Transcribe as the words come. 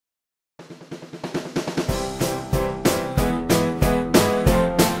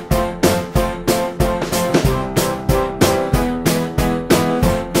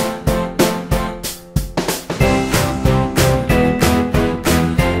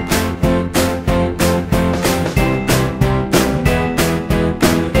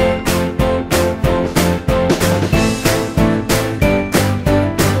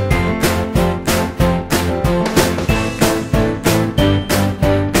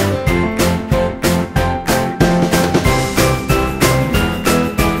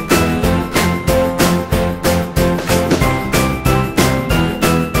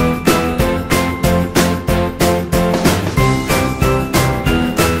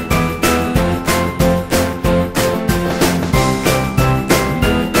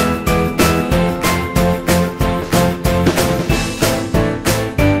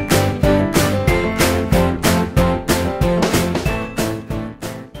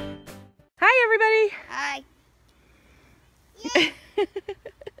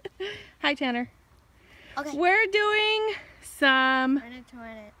Hi, Tanner. Okay. We're doing some...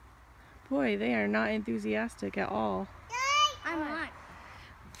 Toilet. Boy, they are not enthusiastic at all. I'm not.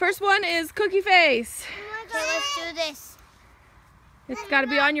 First one is cookie face. Okay, let's do this. It's got to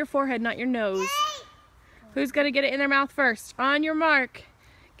be on your forehead, not your nose. Who's going to get it in their mouth first? On your mark.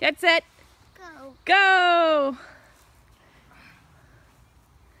 Get set. Go. Go!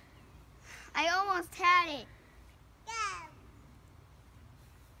 I almost had it.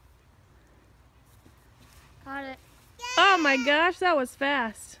 Got it. Oh my gosh, that was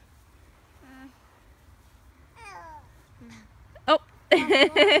fast. Oh. I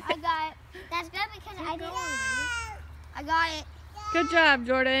got it. That's good because I did it. I got it. Good job,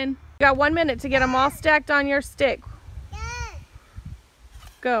 Jordan. You got 1 minute to get them all stacked on your stick.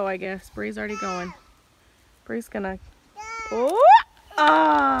 Go, I guess. Bree's already going. Bree's gonna...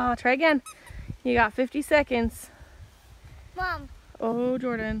 Oh, try again. You got 50 seconds. Mom. Oh,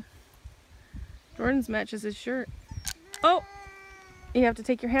 Jordan. Jordan's matches his shirt. Oh, you have to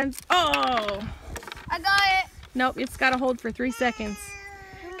take your hands. Oh. I got it. Nope, it's got to hold for 3 seconds.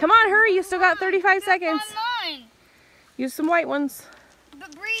 Come on, hurry. You still got 35 seconds. Mine. Use some white ones.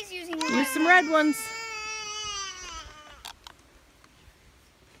 But Bree's using the Use some red ones.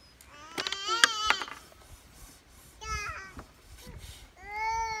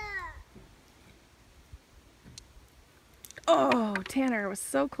 Oh, Tanner was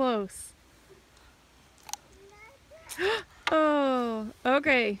so close. Oh,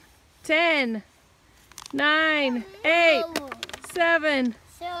 okay. 10, 9, 8, 7,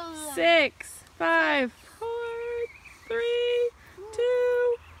 6, 5, 4, 3,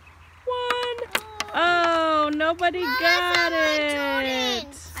 2, 1. Oh, nobody got it.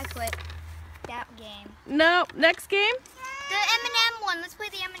 I quit that game. No, next game? The M&M one. Let's play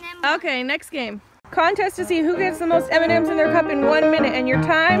the M&M one. Okay, next game. Contest to see who gets the most M&Ms in their cup in 1 minute, and your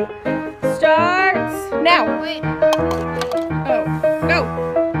time starts now. Wait. Oh, go.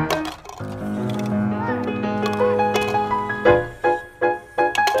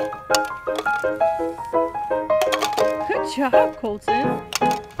 Good job, Colton.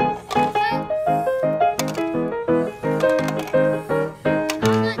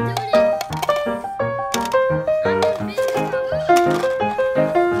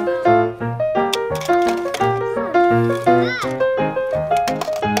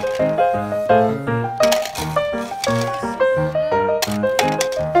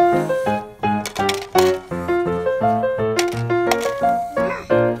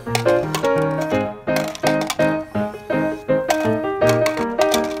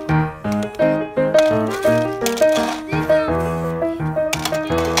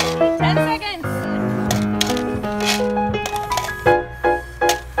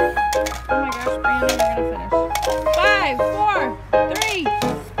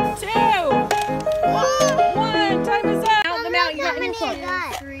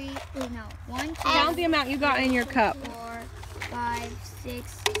 Count the amount you got in your cup. 4, 5,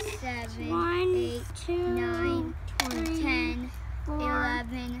 6, 7, 8, 9, 10,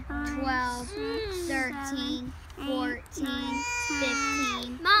 11, 12, 13, 14,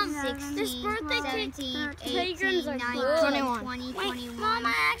 15, 16, 17, 18, 19, 20, 21,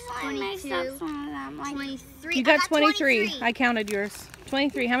 22, 23. You got 23. I counted yours.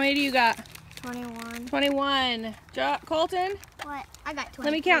 23. How many do you got? 21. 21. Colton? What? I got 23.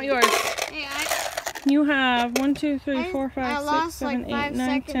 Let me count yours. Hey, You have 1, 2, 3, 4, 5, 6, 7, 8,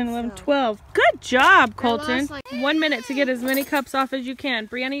 9, 10, 11, 12. Good job, Colton. 1 minute to get as many cups off as you can.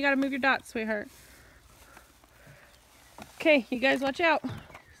 Brianna, you got to move your dots, sweetheart. Okay, you guys watch out.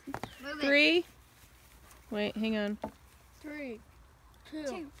 3. Wait, hang on. 3,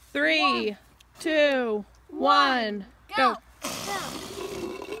 2, 3, 2, 1. Go.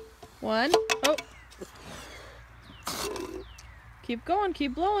 1. Oh. Keep going,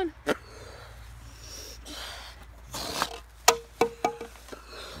 keep blowing.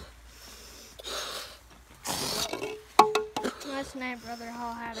 Last night, Brother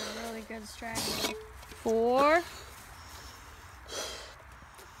Hall had a really good strategy. 4.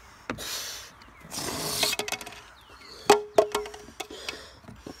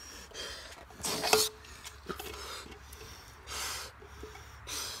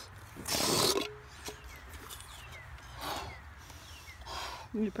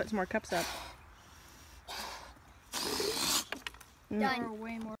 You need to put some more cups up.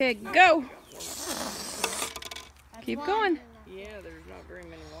 Done. Okay, go. Keep going. Yeah, there's not very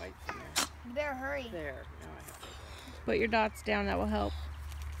many whites in there. You better hurry. There. Now I have to. Put your dots down, that will help.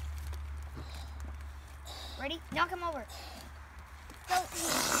 Ready? Knock him over. Go.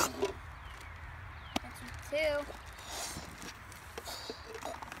 That's 2.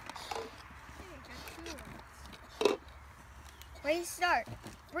 Ready, start.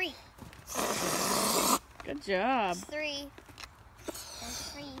 3. Good job. 3.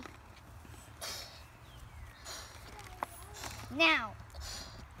 There's 3. Now.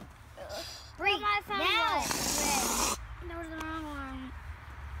 3. Now. That was the wrong one.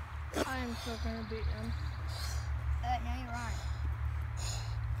 I am so gonna beat him. No, you're on.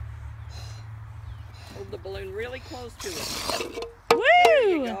 Hold the balloon really close to it. Woo! There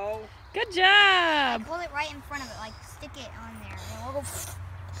you go. Good job. Hold it right in front of it, like stick it on there. And we'll go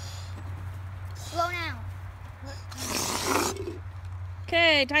slow now.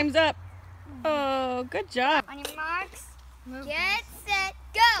 Okay, time's up. Oh, good job. On your marks, get set,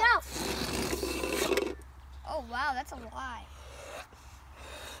 go! Oh wow, that's a lot.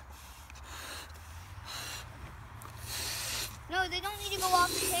 No, they don't need to go off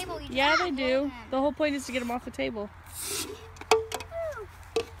the table. You Yeah, just they roll do. them. The whole point is to get them off the table.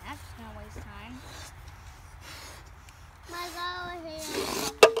 That's gonna waste time.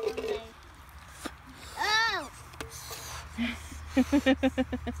 Oh! Oh,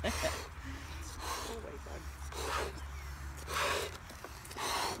 wait, bud.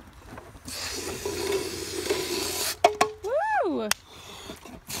 Woo!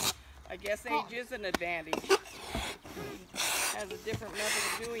 I guess age is an advantage. Has a different method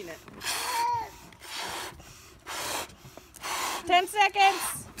of doing it. 10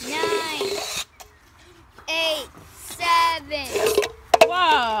 seconds. 9, 8, 7.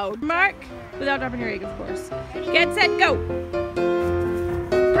 Whoa. Mark, without dropping your egg, of course. Get set, go.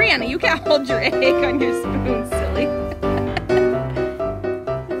 Brianna, you can't hold your egg on your spoon, silly.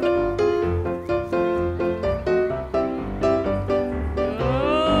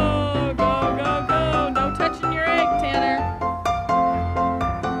 Go, go, go. No touching your egg, Tanner.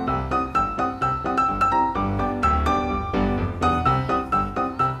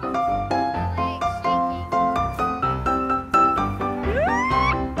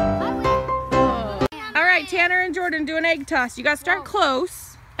 All right, Tanner and Jordan do an egg toss. You got to start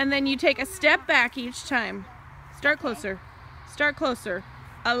close, and then you take a step back each time. Start closer. Start closer.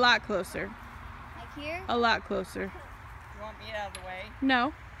 A lot closer. Like here? A lot closer. You want me out of the way?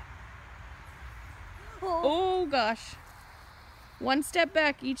 No. Oh, gosh. One step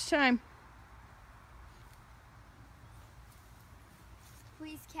back each time.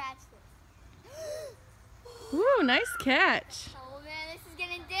 Please catch this. Ooh, nice catch. Oh man, this is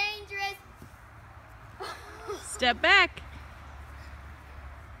getting dangerous. Step back.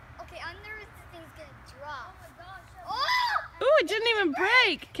 Okay, I'm nervous this thing's gonna drop. Oh my gosh. Oh! Ooh, it didn't even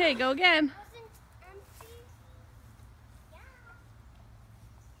break. Okay, go again.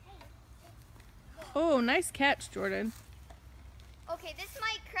 Oh, nice catch, Jordan. Okay, this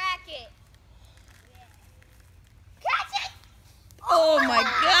might crack it. Catch it! Oh my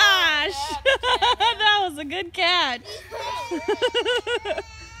gosh. That was a good catch.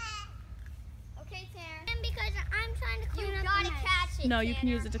 Okay, Tanner. And because I'm trying to You clean up gotta the mess. catch it. No, you can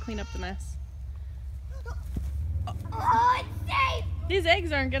Tanner. use it to clean up the mess. Oh, it's safe! These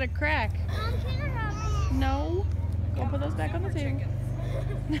eggs aren't gonna crack. Can I have it? No. Go put those back on the table.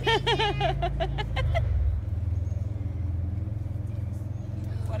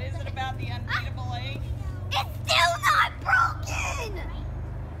 What is it about the unbeatable egg? It's still not broken!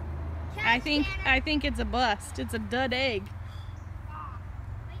 I think it's a bust. It's a dud egg.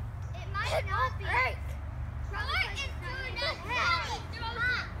 It might not be. Try it through the head. Throw it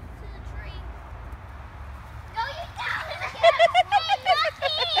to the tree. No, you got it! Hey,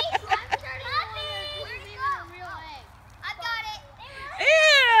 Lucky! I'm turning Where'd it go? I've got it.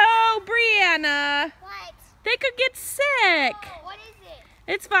 Ew, Brianna. What? They could get sick. What is it?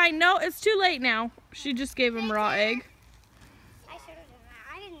 It's fine. No, it's too late now. She just gave him raw egg. I should have done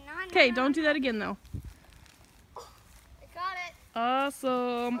that. I did not know. Okay, don't do that again though. I got it.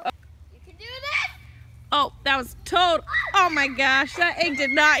 Awesome. You can do this. Oh, that was total. Oh my gosh, that egg did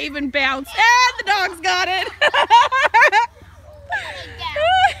not even bounce. And the dog's got it. Gosh,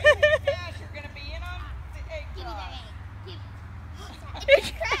 you're gonna be in on the egg Give me toss. that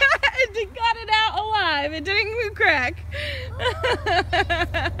egg. It got it out alive. It didn't even crack. Okay.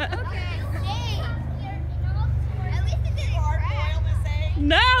 Hey. At least it didn't Hard crack. boil this egg.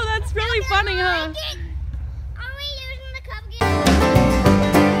 No, that's really funny, huh? Like it.